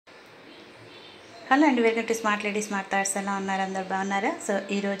Hello అండి, welcome to smart lady smart thoughts. ఎలా ఉన్నారు? అందరు బాగున్నారా? సో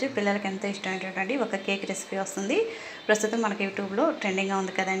ఈరోజు పిల్లలకి ఎంతో ఇష్టమైనటువంటి ఒక కేక్ రెసిపీ వస్తుంది. ప్రస్తుతం మనకి యూట్యూబ్లో ట్రెండింగ్గా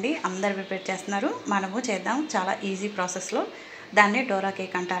ఉంది కదండి, అందరు ప్రిపేర్ చేస్తున్నారు. మనము చేద్దాం చాలా ఈజీ ప్రాసెస్లో. దాన్ని డోరా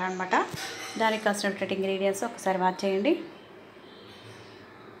కేక్ అంటారనమాట. దానికి కావాల్సినటువంటి ఇంగ్రీడియంట్స్ ఒకసారి వాచ్ చేయండి.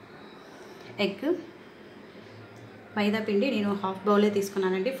 ఎగ్, మైదా పిండి నేను హాఫ్ బౌలే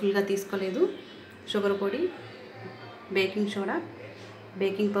తీసుకున్నానండి, ఫుల్గా తీసుకోలేదు. షుగర్ పొడి, baking soda,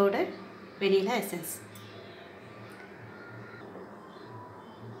 baking powder, vanilla essence.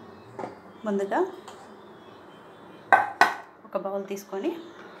 ముందుగా ఒక బౌల్ తీసుకొని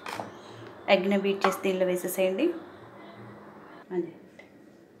ఎగ్ని బీట్ చేసి దీనిలో వేసేసేయండి. అదే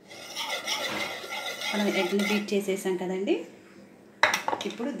మనం ఎగ్ని బీట్ చేసేసాం కదండి.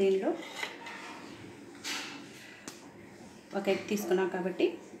 ఇప్పుడు దీనిలో ఒక ఎగ్ తీసుకున్నాం కాబట్టి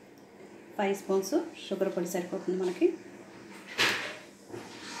 5 స్పూన్స్ షుగర్ పొడి సరిపోతుంది మనకి.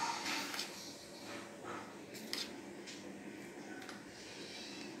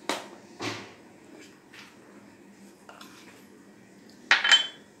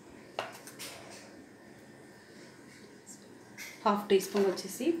 హాఫ్ టీ స్పూన్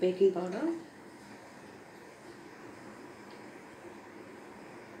వచ్చేసి బేకింగ్ పౌడర్,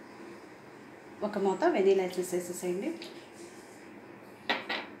 ఒక మూత వెనీలా ఎసెన్స్ వేసేసేయండి.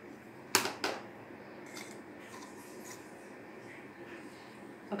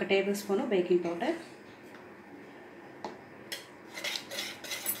 ఒక టేబుల్ స్పూను బేకింగ్ పౌడర్,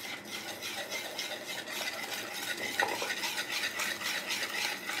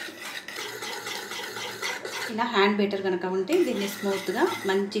 ఇలా హ్యాండ్ బీటర్ కనుక ఉంటే దీన్ని స్మూత్గా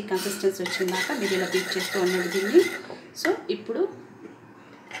మంచి కన్సిస్టెన్సీ వచ్చిందాక మీరు ఇలా బీట్ చేస్తూ ఉండండి దీన్ని. సో ఇప్పుడు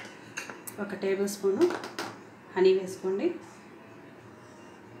ఒక టేబుల్ స్పూను హనీ వేసుకోండి.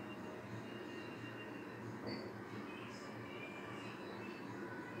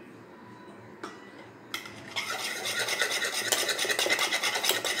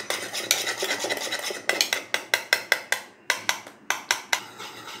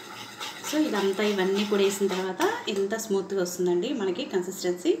 సో ఇదంతా ఇవన్నీ కూడా వేసిన తర్వాత ఎంత స్మూత్గా వస్తుందండి మనకి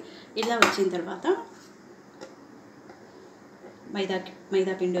కన్సిస్టెన్సీ. ఇలా వచ్చిన తర్వాత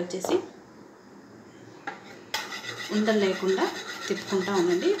మైదా పిండి వచ్చేసి ఉండలు లేకుండా తిప్పుకుంటూ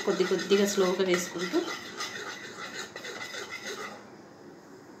ఉండండి, కొద్ది కొద్దిగా స్లోగా వేసుకుంటూ.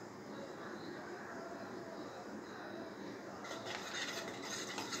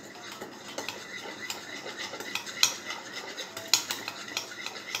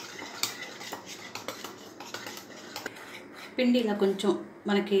 పిండి ఇలా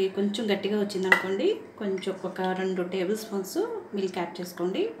మనకి కొంచెం గట్టిగా వచ్చిందనుకోండి, కొంచెం ఒక 2 టేబుల్ స్పూన్స్ మిల్క్ యాడ్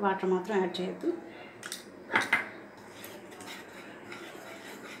చేసుకోండి. వాటర్ మాత్రం యాడ్ చేయొద్దు.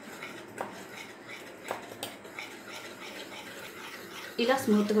 ఇలా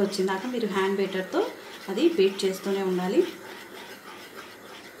స్మూత్గా వచ్చిందాక మీరు హ్యాండ్ బీటర్తో అది బీట్ చేస్తూనే ఉండాలి.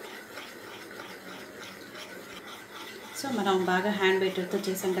 సో మనం బాగా హ్యాండ్ బీటర్తో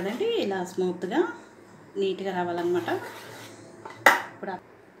చేసాం కదండి, ఇలా స్మూత్గా నీట్గా రావాలన్నమాట.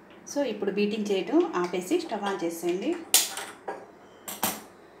 ఇప్పుడు బీటింగ్ చేయటం ఆపేసి స్టవ్ ఆన్ చేసేయండి.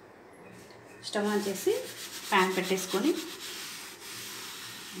 స్టవ్ ఆన్ చేసి ప్యాన్ పెట్టేసుకొని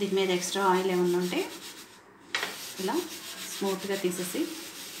దీని మీద ఎక్స్ట్రా ఆయిల్ ఏమన్నా ఉంటే ఇలా స్మూత్గా తీసేసి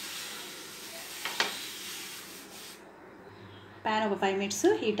ప్యాన్ ఒక 5 మినిట్స్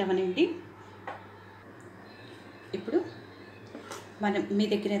హీట్ అవ్వనివ్వండి. ఇప్పుడు మీ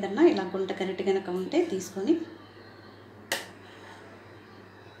దగ్గర ఏదన్నా ఇలా గుంట కరెక్ట్ కనుక ఉంటే తీసుకొని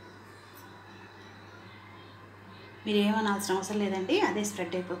మీరు ఏమనాల్సిన అవసరం లేదండి, అదే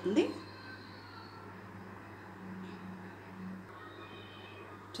స్ప్రెడ్ అయిపోతుంది.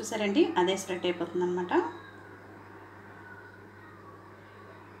 చూసారండి, అదే స్ప్రెడ్ అయిపోతుంది అన్నమాట.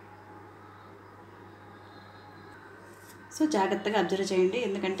 సో జాగ్రత్తగా అబ్జర్వ్ చేయండి,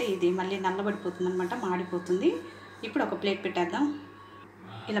 ఎందుకంటే ఇది మళ్ళీ నల్లబడిపోతుంది అన్నమాట, మాడిపోతుంది. ఇప్పుడు ఒక ప్లేట్ పెట్టేద్దాం.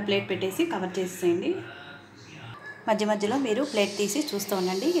 ఇలా ప్లేట్ పెట్టేసి కవర్ చేసేయండి. మధ్య మధ్యలో మీరు ప్లేట్ తీసి చూస్తూ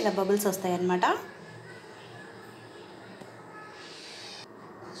ఉండండి, ఇలా బబుల్స్ వస్తాయి అన్నమాట.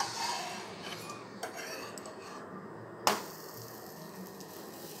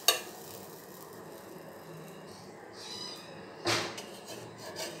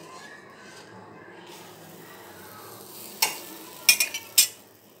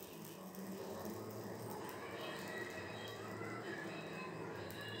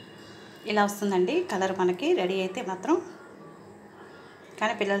 ఇలా వస్తుందండి కలర్ మనకి రెడీ అయితే మాత్రం.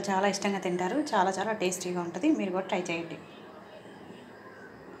 కానీ పిల్లలు చాలా ఇష్టంగా తింటారు, చాలా చాలా టేస్టీగా ఉంటుంది. మీరు కూడా ట్రై చేయండి.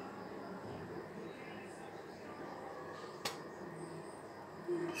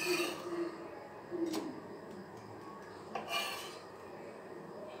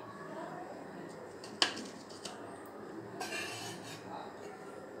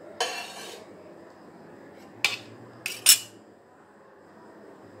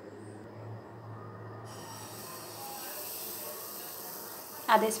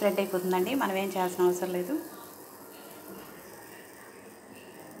 అదే స్ప్రెడ్ అయిపోతుందండి, మనం ఏం చేయాల్సిన అవసరం లేదు.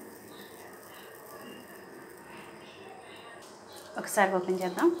 ఒకసారి ఓపెన్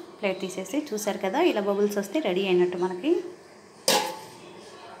చేద్దాం. ప్లేట్ తీసేసి చూసారు కదా, ఇలా బబుల్స్ వస్తే రెడీ అయినట్టు మనకి.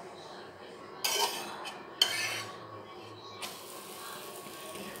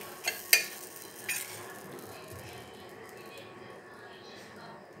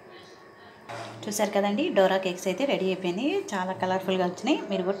 చూసారు కదండి, డోరా కేక్స్ అయితే రెడీ అయిపోయినాయి. చాలా కలర్ఫుల్గా వచ్చినాయి.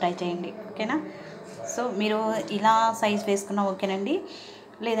 మీరు కూడా ట్రై చేయండి, ఓకేనా? సో మీరు ఇలా సైజ్ వేసుకున్నా ఓకేనండి,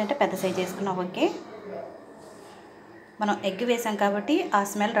 లేదంటే పెద్ద సైజ్ వేసుకున్నా ఓకే. మనం ఎగ్ వేసాం కాబట్టి ఆ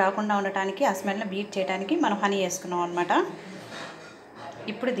స్మెల్ రాకుండా ఉండటానికి, ఆ స్మెల్ని బీట్ చేయడానికి మనం హనీ వేసుకున్నాం అనమాట.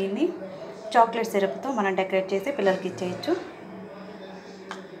 ఇప్పుడు దీన్ని చాక్లెట్ సిరప్తో మనం డెకరేట్ చేసి పిల్లలకి ఇచ్చేయచ్చు.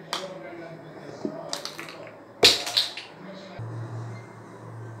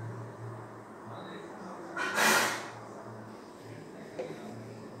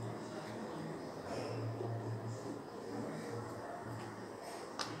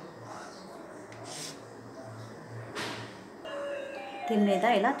 దీని మీద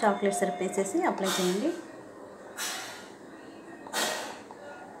ఇలా చాక్లెట్ సిరప్ వేసేసి అప్లై చేయండి.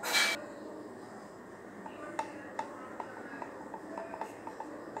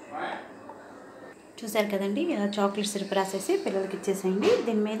 చూసారు కదండి, ఇలా చాక్లెట్ సిరప్ రాసేసి పిల్లలకి ఇచ్చేసేయండి.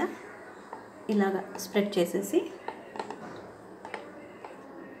 దీని మీద ఇలాగ స్ప్రెడ్ చేసేసి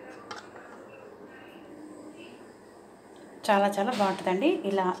చాలా చాలా బాగుంటుందండి.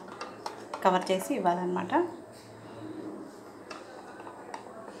 ఇలా కవర్ చేసి ఇవ్వాలన్నమాట.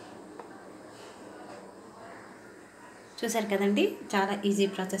 చూసారు కదండి, చాలా ఈజీ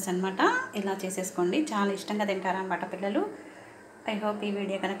ప్రాసెస్ అనమాట. ఇలా చేసేసుకోండి, చాలా ఇష్టంగా తింటారనమాట పిల్లలు. ఐ హోప్ ఈ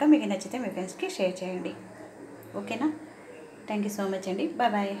వీడియో కనుక మీకు నచ్చితే మీ ఫ్రెండ్స్కి షేర్ చేయండి, ఓకేనా? థ్యాంక్ యూ సో మచ్ అండి.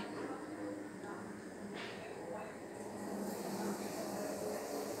 Bye bye.